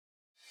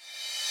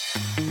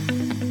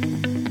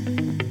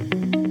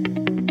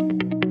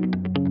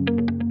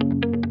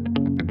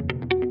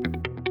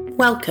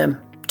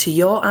Welcome to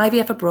Your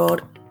IVF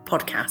Abroad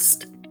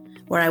podcast,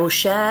 where I will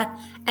share,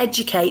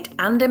 educate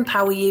and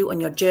empower you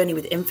on your journey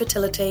with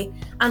infertility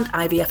and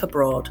IVF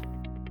abroad.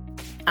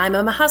 I'm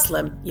Emma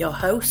Haslam, your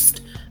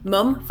host,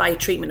 mum via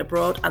treatment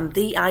abroad and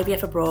the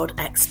IVF abroad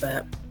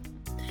expert.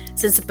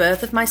 Since the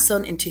birth of my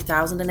son in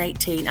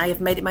 2018, I have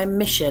made it my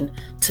mission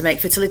to make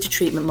fertility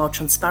treatment more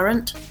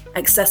transparent,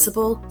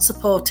 accessible,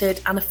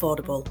 supported and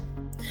affordable.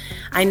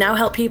 I now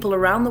help people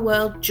around the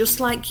world just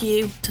like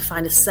you to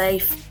find a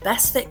safe,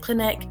 best fit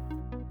clinic,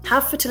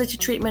 have fertility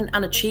treatment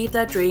and achieve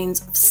their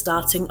dreams of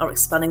starting or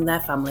expanding their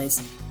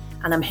families.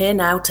 And I'm here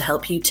now to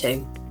help you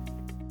too.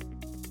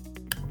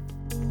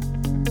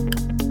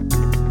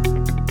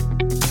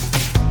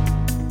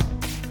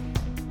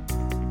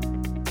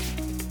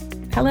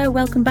 Hello,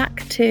 welcome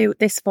back to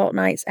this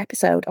fortnight's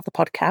episode of the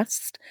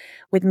podcast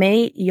with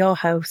me, your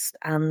host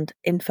and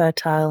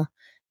infertile,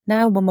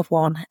 now mum of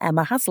one,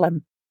 Emma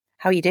Haslam.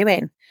 How are you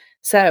doing?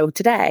 So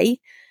today,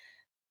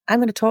 I'm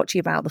going to talk to you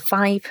about the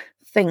 5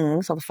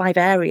 things or the 5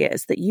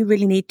 areas that you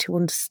really need to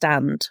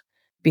understand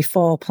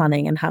before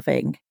planning and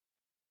having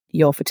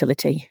your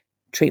fertility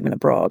treatment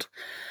abroad.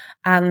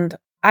 And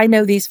I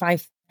know these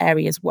 5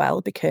 areas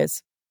well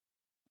because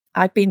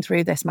I've been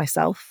through this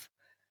myself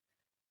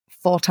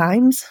 4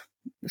 times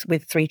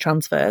with 3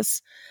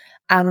 transfers.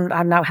 And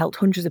I've now helped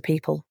hundreds of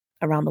people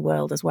around the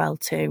world as well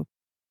to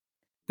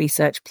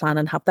research, plan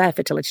and have their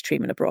fertility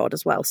treatment abroad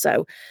as well.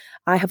 So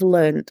I have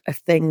learned a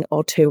thing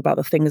or two about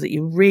the things that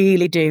you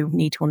really do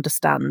need to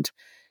understand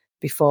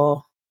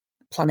before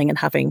planning and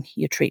having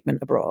your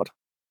treatment abroad.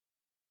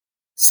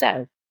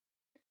 So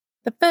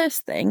the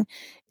first thing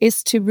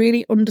is to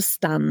really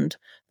understand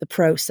the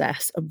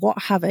process of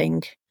what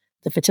having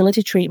the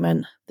fertility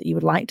treatment that you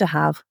would like to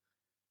have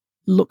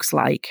looks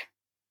like.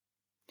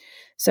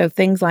 So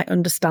things like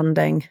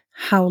understanding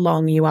how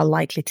long you are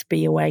likely to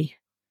be away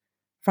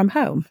from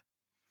home.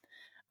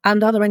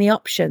 And are there any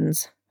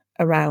options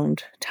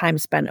around time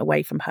spent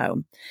away from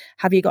home?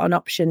 Have you got an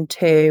option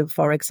to,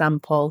 for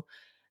example,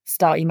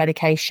 start your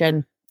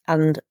medication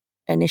and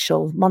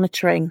initial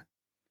monitoring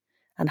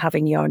and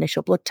having your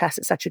initial blood tests,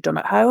 etc., done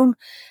at home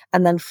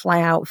and then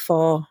fly out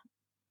for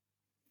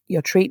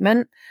your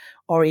treatment?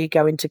 Or are you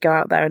going to go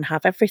out there and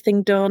have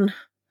everything done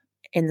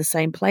in the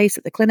same place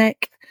at the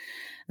clinic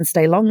and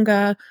stay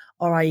longer?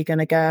 Or are you going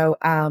to go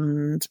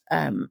and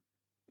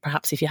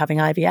perhaps if you're having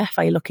IVF,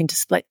 are you looking to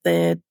split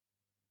the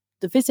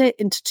visit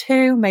into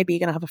 2? Maybe you're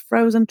going to have a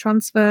frozen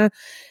transfer.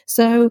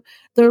 So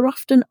there are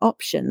often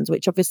options,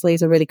 which obviously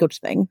is a really good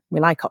thing. We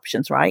like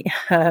options, right?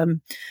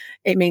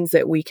 It means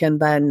that we can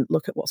then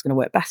look at what's going to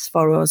work best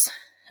for us.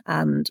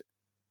 And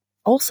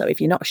also,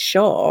 if you're not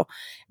sure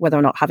whether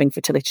or not having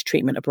fertility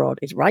treatment abroad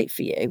is right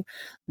for you,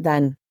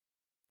 then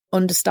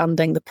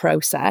understanding the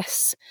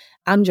process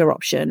and your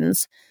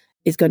options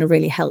is going to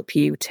really help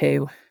you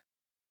to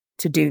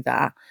do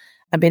that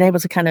and being able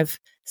to kind of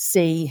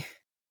see,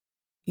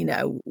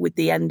 with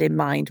the end in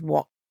mind,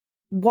 what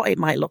it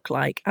might look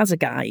like as a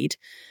guide.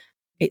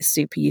 It's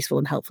super useful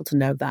and helpful to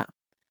know that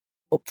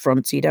up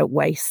front so you don't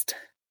waste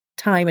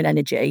time and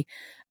energy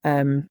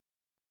and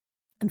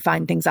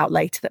find things out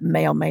later that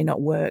may or may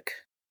not work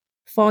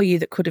for you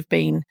that could have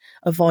been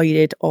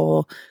avoided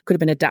or could have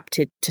been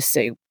adapted to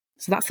suit.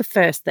 So that's the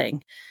first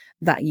thing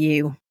that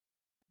you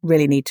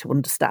really need to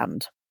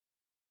understand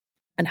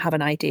and have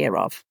an idea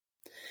of.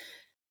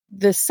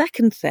 The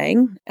second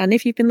thing, and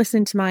if you've been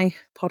listening to my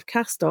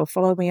podcast or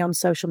follow me on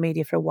social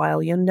media for a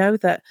while, you'll know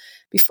that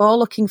before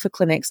looking for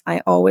clinics,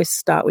 I always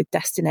start with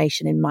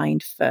destination in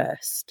mind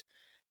first.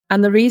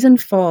 And the reason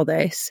for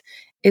this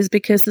is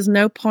because there's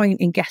no point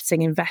in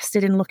getting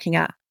invested in looking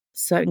at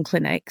certain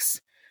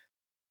clinics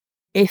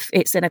if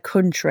it's in a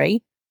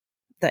country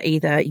that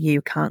either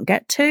you can't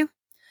get to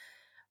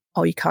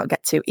or you can't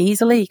get to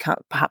easily, you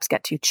can't perhaps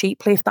get to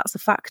cheaply if that's a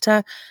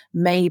factor.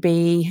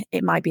 Maybe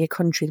it might be a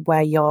country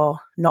where you're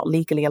not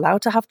legally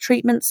allowed to have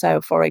treatment.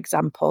 So, for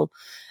example,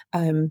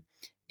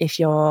 if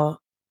you're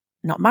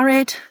not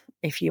married,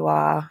 if you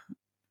are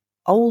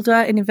older,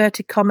 in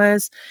inverted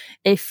commas,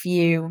 if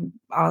you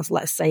are,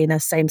 let's say, in a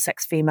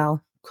same-sex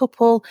female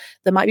couple,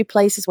 there might be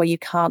places where you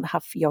can't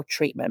have your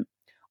treatment.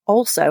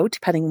 Also,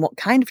 depending on what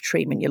kind of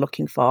treatment you're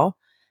looking for,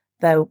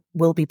 there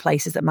will be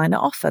places that might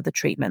not offer the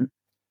treatment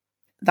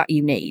that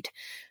you need.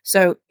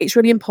 So it's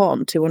really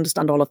important to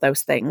understand all of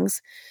those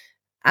things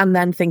and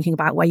then thinking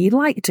about where you'd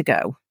like to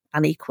go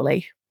and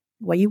equally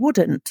where you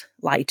wouldn't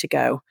like to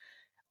go.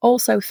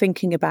 Also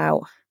thinking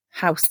about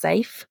how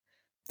safe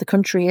the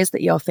country is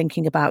that you're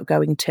thinking about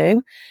going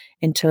to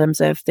in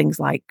terms of things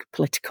like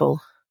political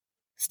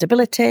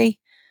stability.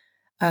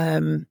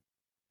 When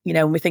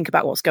we think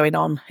about what's going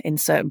on in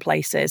certain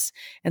places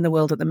in the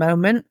world at the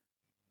moment,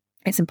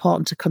 it's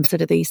important to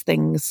consider these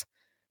things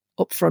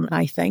up front,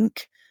 I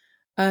think.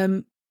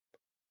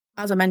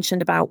 As I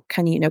mentioned about,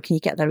 can you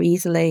get there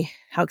easily?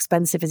 How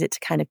expensive is it to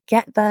kind of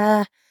get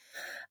there?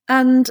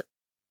 And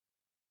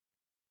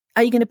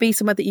Are you going to be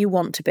somewhere that you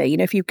want to be? You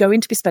know, if you're going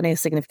to be spending a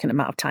significant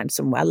amount of time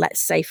somewhere, let's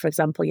say, for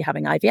example, you're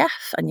having IVF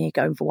and you're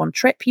going for one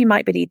trip, you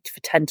might be needed for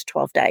 10 to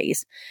 12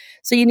 days.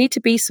 So you need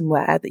to be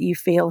somewhere that you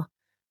feel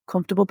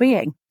comfortable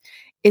being.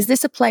 Is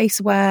this a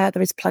place where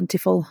there is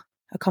plentiful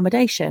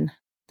accommodation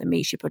that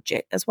meets your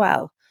budget as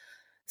well?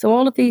 So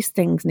all of these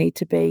things need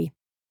to be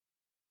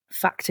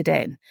factored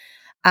in.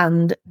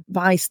 And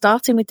by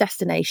starting with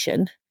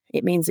destination,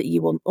 it means that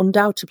you will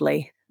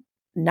undoubtedly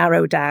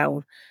narrow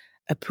down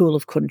a pool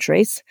of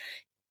countries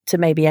to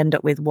maybe end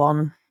up with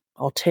one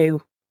or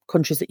two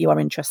countries that you are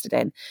interested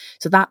in.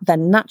 So that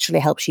then naturally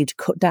helps you to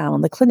cut down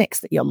on the clinics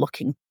that you're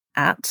looking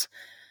at.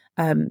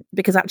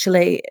 Because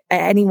actually,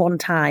 at any one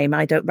time,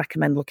 I don't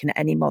recommend looking at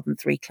any more than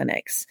 3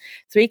 clinics.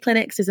 3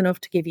 clinics is enough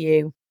to give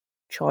you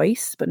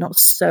choice, but not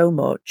so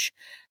much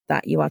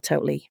that you are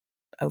totally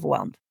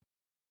overwhelmed.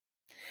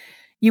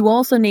 You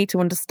also need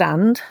to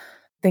understand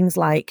things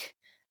like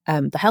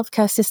the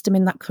healthcare system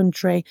in that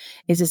country.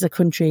 Is this a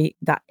country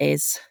that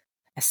is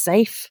a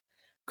safe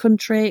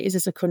country? Is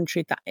this a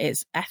country that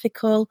is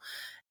ethical?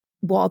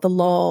 What are the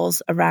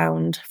laws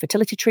around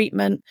fertility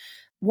treatment?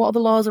 What are the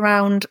laws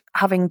around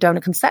having donor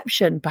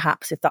conception,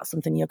 perhaps, if that's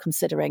something you're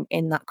considering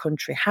in that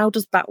country? How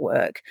does that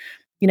work?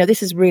 You know,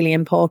 this is really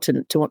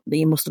important that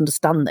you must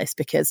understand this,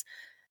 because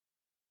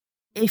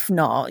if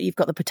not, you've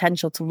got the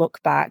potential to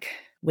look back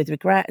with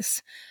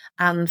regrets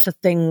and for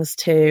things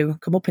to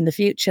come up in the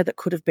future that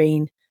could have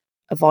been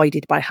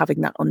avoided by having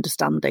that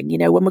understanding. You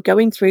know, when we're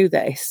going through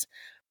this,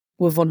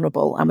 we're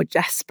vulnerable and we're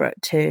desperate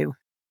to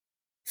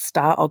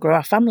start or grow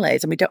our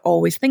families, and we don't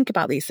always think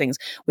about these things.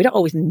 We don't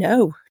always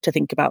know to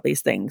think about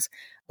these things.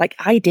 Like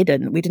we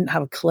didn't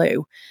have a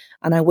clue,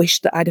 and I wish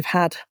that I'd have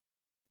had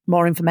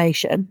more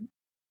information.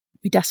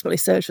 We desperately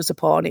searched for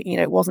support, and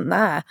it wasn't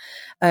there.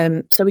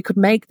 So we could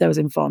make those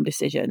informed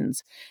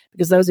decisions,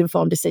 because those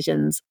informed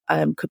decisions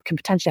can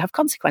potentially have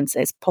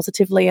consequences,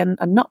 positively and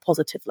not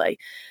positively,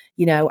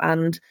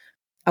 and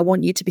I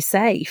want you to be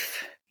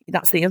safe.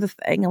 That's the other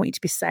thing. I want you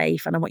to be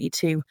safe, and I want you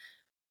to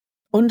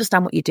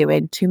understand what you're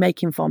doing to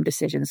make informed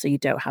decisions so you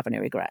don't have any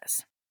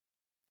regrets.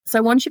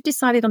 So once you've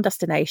decided on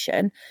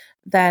destination,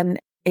 then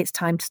it's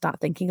time to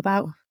start thinking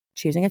about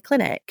choosing a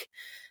clinic.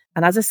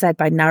 And as I said,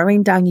 by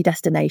narrowing down your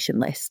destination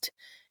list,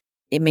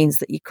 it means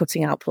that you're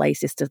cutting out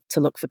places to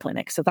look for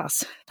clinics. So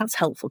that's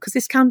helpful, because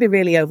this can be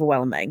really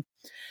overwhelming.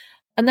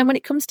 And then when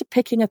it comes to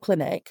picking a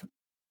clinic,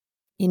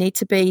 you need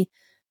to be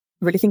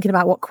really thinking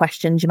about what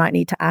questions you might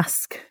need to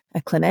ask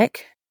a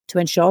clinic to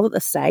ensure that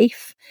they're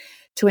safe,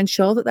 to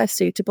ensure that they're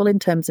suitable in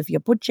terms of your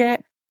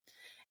budget,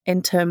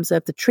 in terms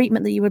of the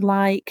treatment that you would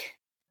like,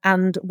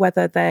 and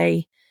whether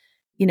they,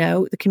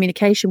 the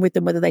communication with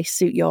them, whether they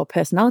suit your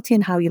personality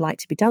and how you like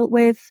to be dealt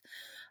with.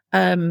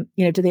 Do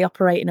they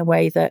operate in a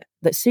way that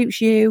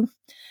suits you?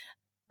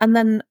 And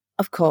then,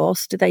 of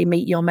course, do they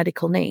meet your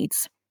medical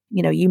needs?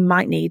 You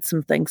might need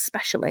something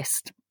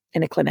specialist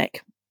in a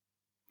clinic.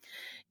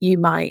 You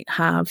might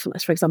have,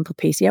 for example,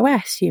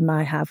 PCOS. You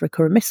might have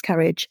recurrent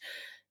miscarriage.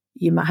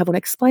 You might have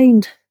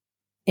unexplained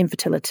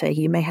infertility.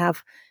 You may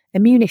have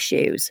immune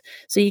issues.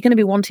 So you're going to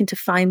be wanting to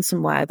find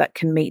somewhere that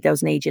can meet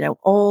those needs.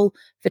 All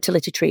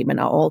fertility treatment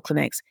or all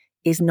clinics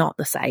is not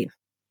the same.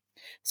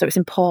 So it's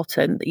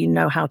important that you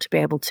know how to be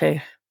able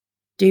to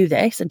do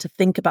this and to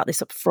think about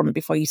this up front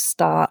before you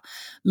start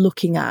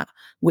looking at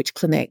which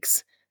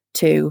clinics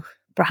to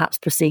perhaps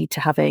proceed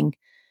to having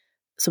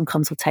some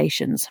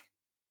consultations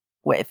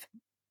with.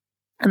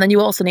 And then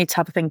you also need to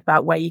have a think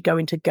about where you're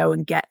going to go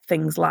and get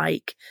things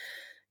like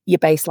your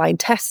baseline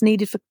tests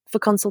needed for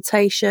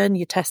consultation,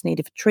 your tests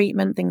needed for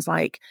treatment, things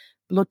like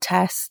blood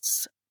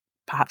tests,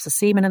 perhaps a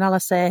semen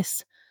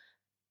analysis,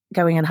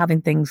 going and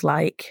having things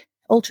like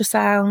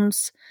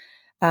ultrasounds,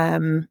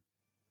 and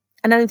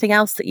anything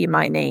else that you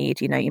might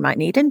need. You might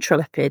need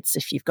intralipids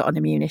if you've got an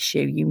immune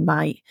issue. You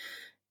might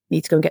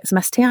need to go and get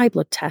some STI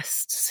blood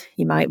tests.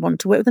 You might want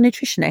to work with a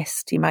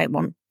nutritionist. You might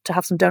want to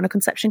have some donor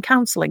conception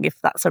counselling if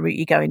that's a route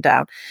you're going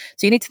down.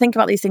 So you need to think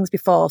about these things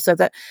before, so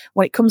that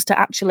when it comes to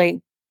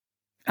actually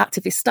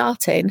actively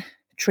starting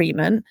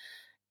treatment,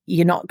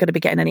 you're not going to be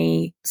getting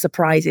any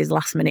surprises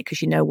last minute,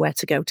 because you know where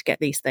to go to get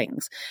these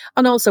things,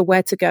 and also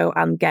where to go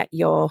and get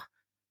your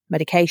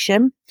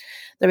medication.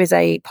 There is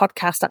a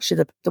podcast,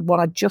 actually, the one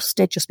I just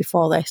did just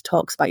before this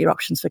talks about your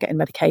options for getting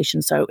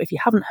medication. So if you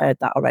haven't heard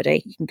that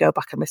already, you can go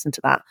back and listen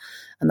to that,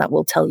 and that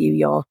will tell you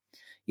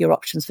your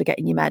options for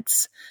getting your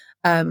meds.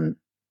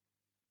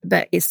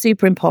 But it's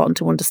super important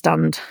to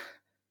understand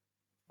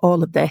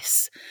all of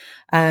this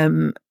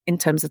in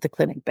terms of the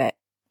clinic bit.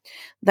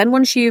 Then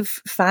once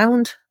you've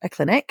found a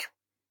clinic,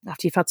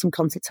 after you've had some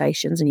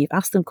consultations and you've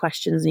asked them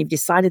questions and you've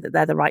decided that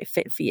they're the right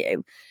fit for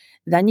you,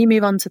 then you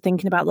move on to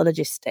thinking about the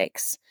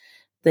logistics,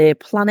 the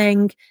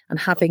planning and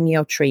having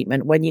your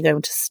treatment, when you're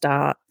going to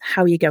start,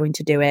 how you're going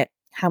to do it,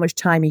 how much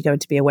time you're going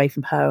to be away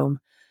from home,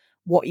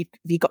 what have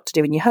you got to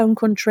do in your home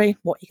country,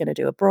 what you're going to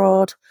do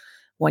abroad,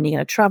 when you're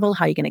going to travel,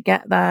 how you're going to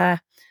get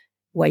there,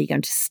 where you're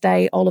going to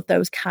stay, all of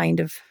those kind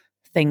of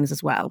things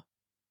as well.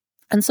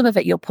 And some of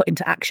it you'll put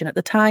into action at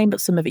the time,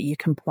 but some of it you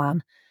can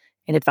plan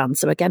in advance.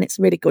 So again, it's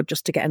really good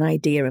just to get an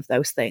idea of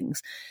those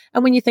things.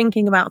 And when you're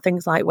thinking about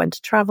things like when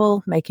to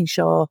travel, making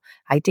sure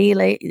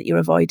ideally that you're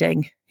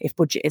avoiding, if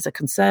budget is a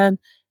concern,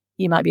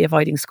 you might be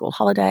avoiding school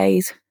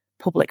holidays,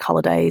 public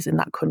holidays in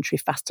that country,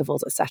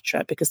 festivals,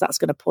 etc., because that's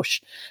going to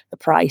push the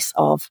price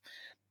of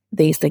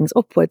these things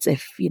upwards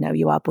if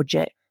you are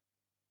budget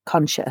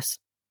conscious.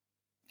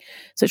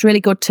 So it's really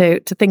good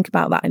to think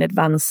about that in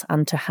advance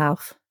and to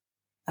have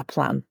a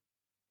plan.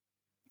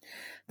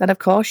 Then, of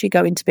course, you're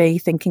going to be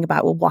thinking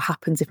about, well, what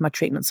happens if my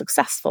treatment's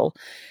successful?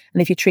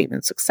 And if your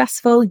treatment's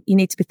successful, you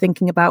need to be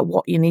thinking about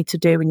what you need to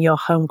do in your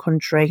home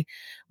country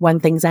when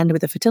things end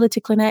with a fertility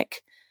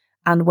clinic,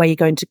 and where you're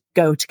going to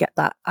go to get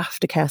that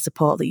aftercare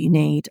support that you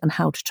need, and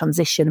how to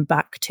transition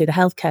back to the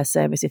healthcare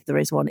service if there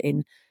is one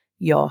in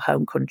your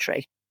home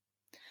country.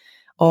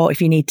 Or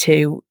if you need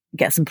to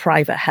get some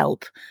private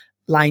help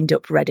lined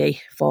up ready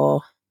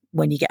for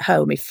when you get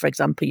home, if, for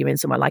example, you're in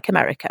somewhere like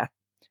America.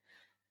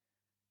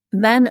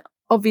 And then,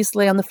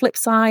 obviously, on the flip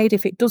side,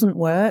 if it doesn't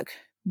work,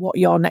 what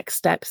your next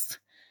steps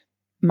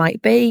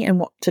might be and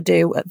what to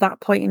do at that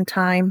point in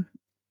time,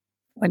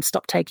 when to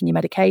stop taking your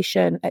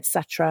medication,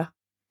 etc.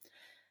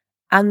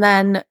 And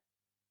then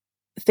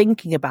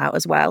thinking about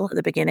as well at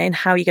the beginning,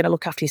 how you're going to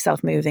look after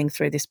yourself moving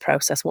through this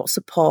process. What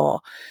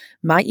support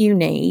might you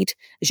need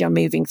as you're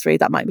moving through?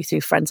 That might be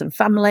through friends and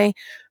family.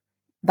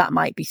 That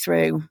might be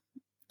through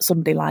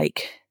somebody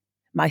like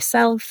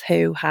myself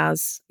who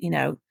has,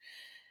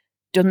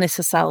 done this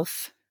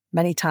herself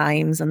many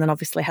times, and then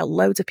obviously helped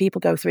loads of people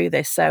go through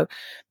this. So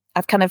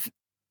I've kind of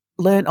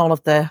learned all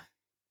of the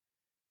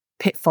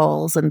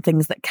pitfalls and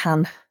things that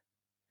can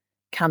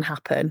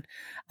happen.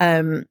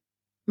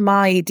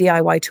 My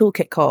DIY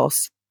toolkit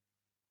course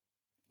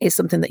is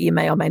something that you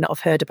may or may not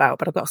have heard about,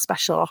 but I've got a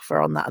special offer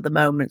on that at the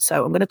moment.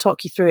 So I'm going to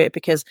talk you through it,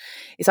 because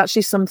it's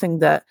actually something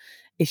that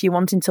if you're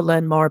wanting to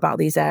learn more about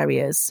these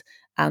areas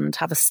and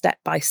have a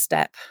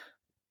step-by-step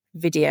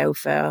video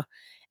for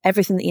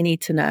everything that you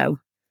need to know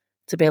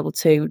to be able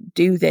to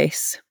do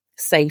this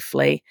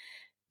safely,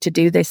 to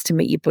do this to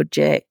meet your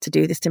budget, to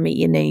do this to meet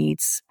your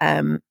needs,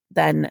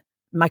 then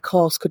my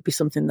course could be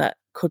something that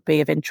could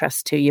be of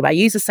interest to you. I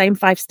use the same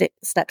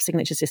 5-step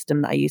signature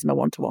system that I use in my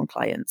one-to-one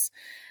clients,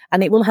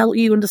 and it will help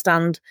you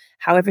understand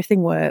how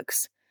everything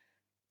works.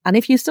 And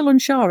if you're still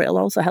unsure, it'll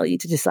also help you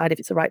to decide if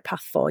it's the right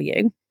path for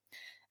you.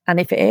 And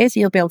if it is,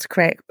 you'll be able to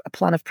create a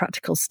plan of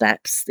practical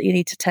steps that you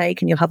need to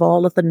take, and you'll have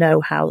all of the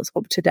know-how that's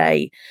up to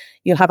date.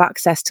 You'll have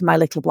access to my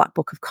little black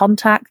book of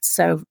contacts.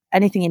 So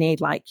anything you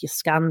need, like your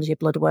scans, your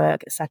blood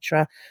work,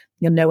 etc.,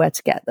 you'll know where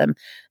to get them.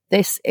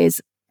 This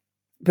is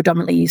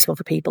predominantly useful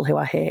for people who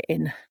are here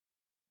in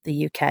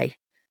the UK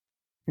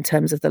in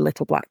terms of the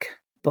little black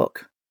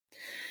book.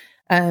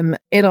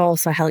 It'll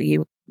also help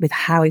you with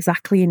how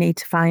exactly you need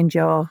to find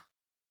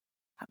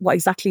what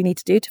exactly you need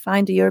to do to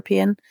find a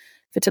European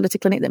fertility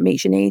clinic that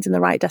meets your needs in the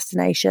right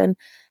destination,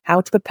 how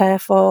to prepare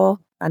for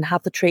and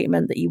have the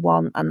treatment that you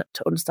want, and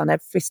to understand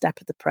every step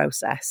of the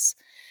process.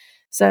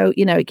 So,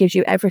 it gives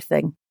you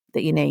everything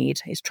that you need.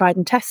 It's tried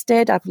and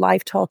tested. I've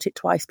live taught it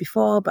twice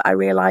before, but I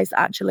realised that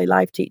actually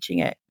live teaching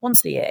it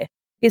once a year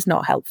is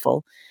not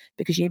helpful,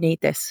 because you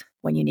need this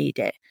when you need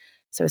it.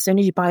 So as soon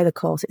as you buy the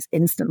course, it's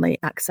instantly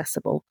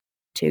accessible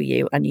to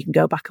you, and you can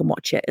go back and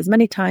watch it as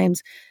many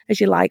times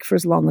as you like for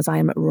as long as I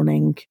am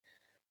running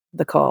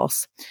the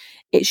course.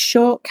 It's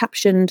short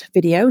captioned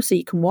video, so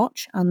you can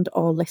watch and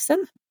or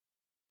listen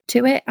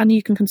to it, and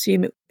you can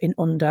consume it in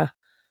under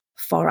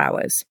 4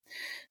 hours.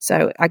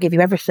 So I give you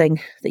everything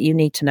that you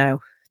need to know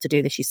to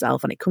do this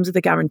yourself, and it comes with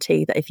a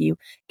guarantee that if you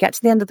get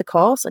to the end of the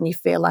course and you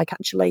feel like,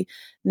 actually,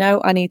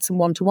 no, I need some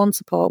one-to-one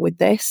support with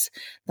this,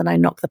 then I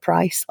knock the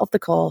price of the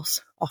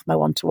course off my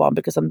one-to-one,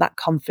 because I'm that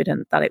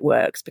confident that it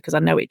works, because I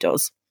know it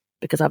does,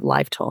 because I've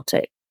live taught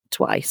it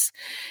twice.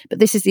 But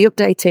this is the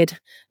updated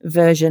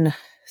version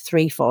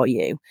 3 for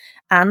you,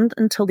 and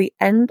until the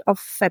end of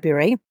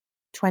February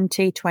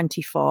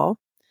 2024,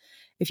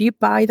 if you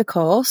buy the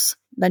course,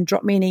 then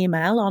drop me an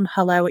email on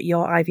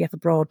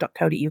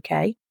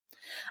hello@yourivfabroad.co.uk.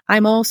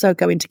 I'm also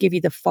going to give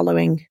you the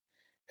following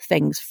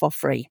things for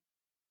free.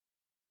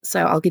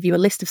 So I'll give you a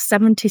list of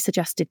 70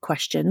 suggested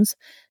questions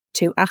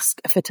to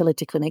ask a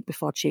fertility clinic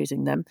before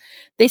choosing them.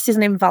 This is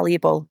an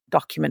invaluable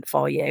document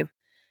for you.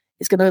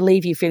 It's going to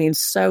leave you feeling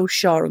so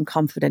sure and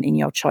confident in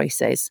your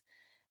choices.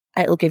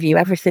 It'll give you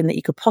everything that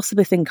you could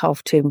possibly think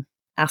of to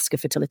ask a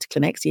fertility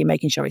clinic, so you're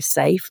making sure it's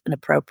safe and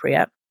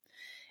appropriate.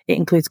 It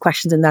includes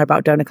questions in there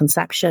about donor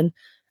conception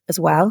as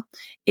well.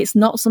 It's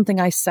not something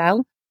I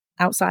sell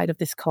outside of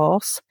this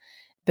course,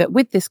 but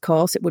with this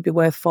course, it would be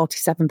worth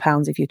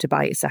 £47 if you were to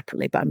buy it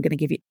separately, but I'm going to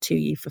give it to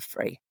you for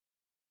free.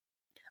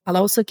 I'll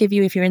also give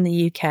you, if you're in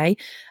the UK,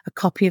 a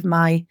copy of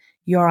my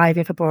Your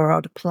IVF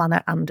Abroad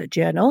planner and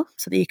journal,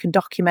 so that you can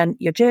document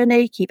your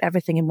journey, keep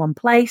everything in one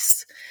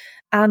place,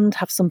 and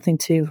have something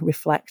to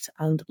reflect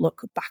and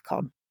look back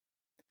on.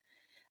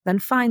 Then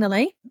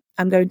finally,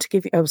 I'm going to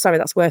give you,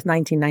 that's worth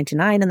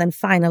 $19.99. And then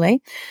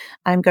finally,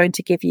 I'm going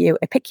to give you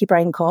a Pick Your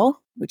Brain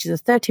call, which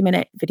is a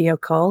 30-minute video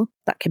call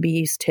that can be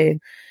used to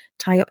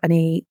tie up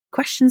any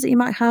questions that you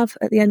might have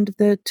at the end of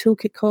the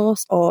toolkit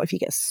course, or if you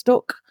get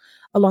stuck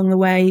along the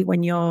way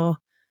when you're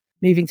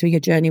moving through your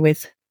journey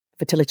with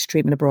fertility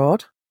treatment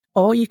abroad.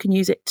 Or you can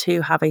use it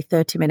to have a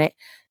 30-minute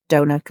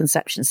donor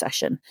conception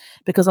session,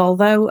 because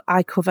although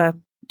I cover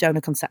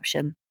donor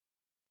conception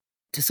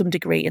to some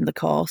degree in the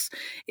course,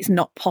 it's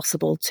not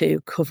possible to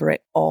cover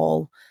it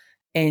all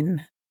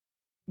in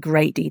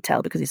great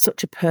detail because it's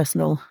such a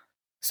personal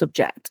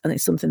subject and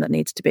it's something that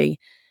needs to be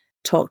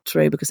talked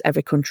through because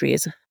every country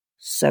is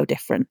so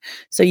different.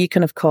 So you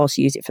can, of course,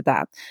 use it for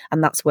that,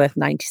 and that's worth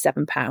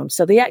 £97.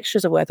 So the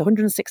extras are worth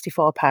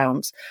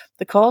 £164.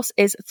 The course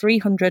is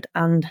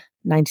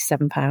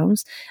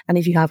 £397. And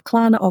if you have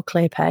Klarna or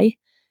ClearPay,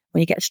 when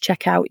you get to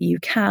checkout, you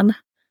can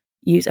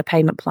use a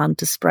payment plan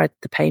to spread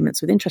the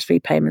payments with interest-free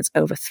payments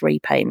over 3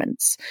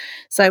 payments.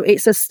 So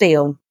it's a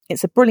steal.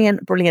 It's a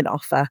brilliant, brilliant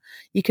offer.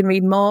 You can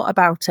read more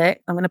about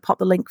it. I'm going to pop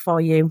the link for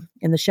you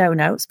in the show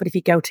notes. But if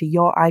you go to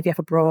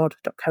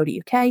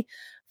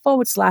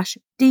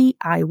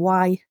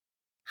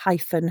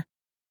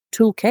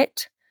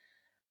yourivfabroad.co.uk/DIY-toolkit,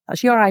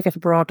 that's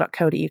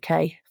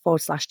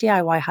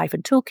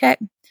yourivfabroad.co.uk/DIY-toolkit.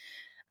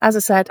 As I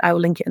said, I will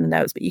link it in the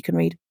notes, but you can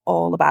read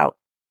all about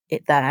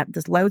it there.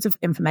 There's loads of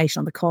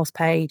information on the course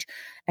page,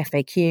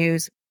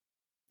 FAQs,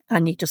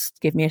 and you just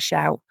give me a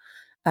shout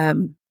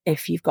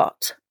if you've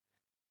got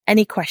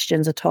any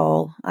questions at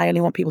all. I only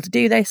want people to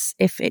do this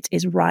if it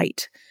is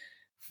right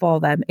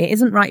for them. It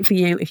isn't right for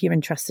you if you're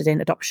interested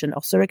in adoption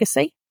or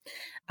surrogacy,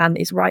 and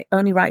it's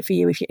only right for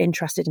you if you're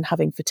interested in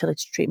having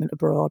fertility treatment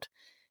abroad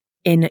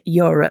in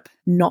Europe,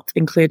 not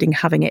including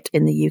having it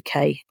in the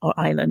UK or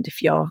Ireland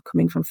if you're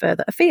coming from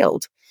further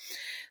afield.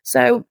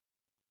 So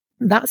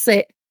that's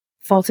it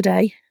for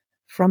today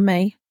from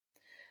me.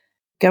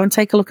 Go and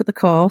take a look at the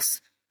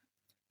course,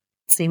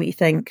 see what you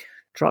think.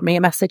 Drop me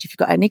a message if you've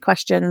got any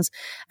questions.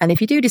 And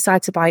if you do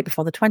decide to buy it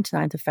before the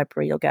 29th of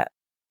February, you'll get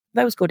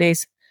those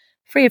goodies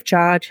free of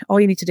charge. All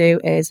you need to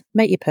do is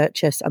make your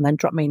purchase and then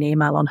drop me an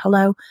email on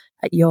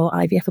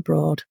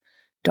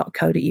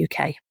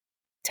hello@yourivfabroad.co.uk.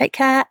 Take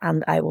care,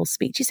 and I will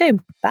speak to you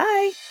soon.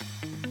 Bye.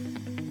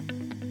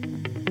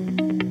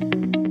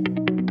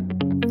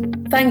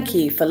 Thank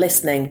you for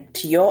listening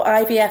to Your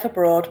IVF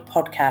Abroad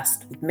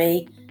podcast with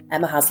me,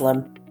 Emma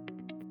Haslam.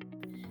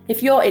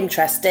 If you're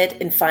interested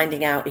in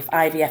finding out if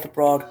IVF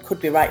abroad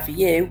could be right for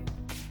you,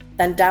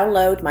 then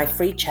download my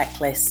free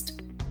checklist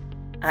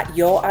at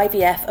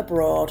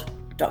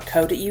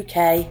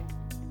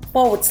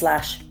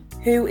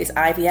yourivfabroad.co.uk/who is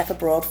IVF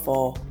abroad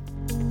for.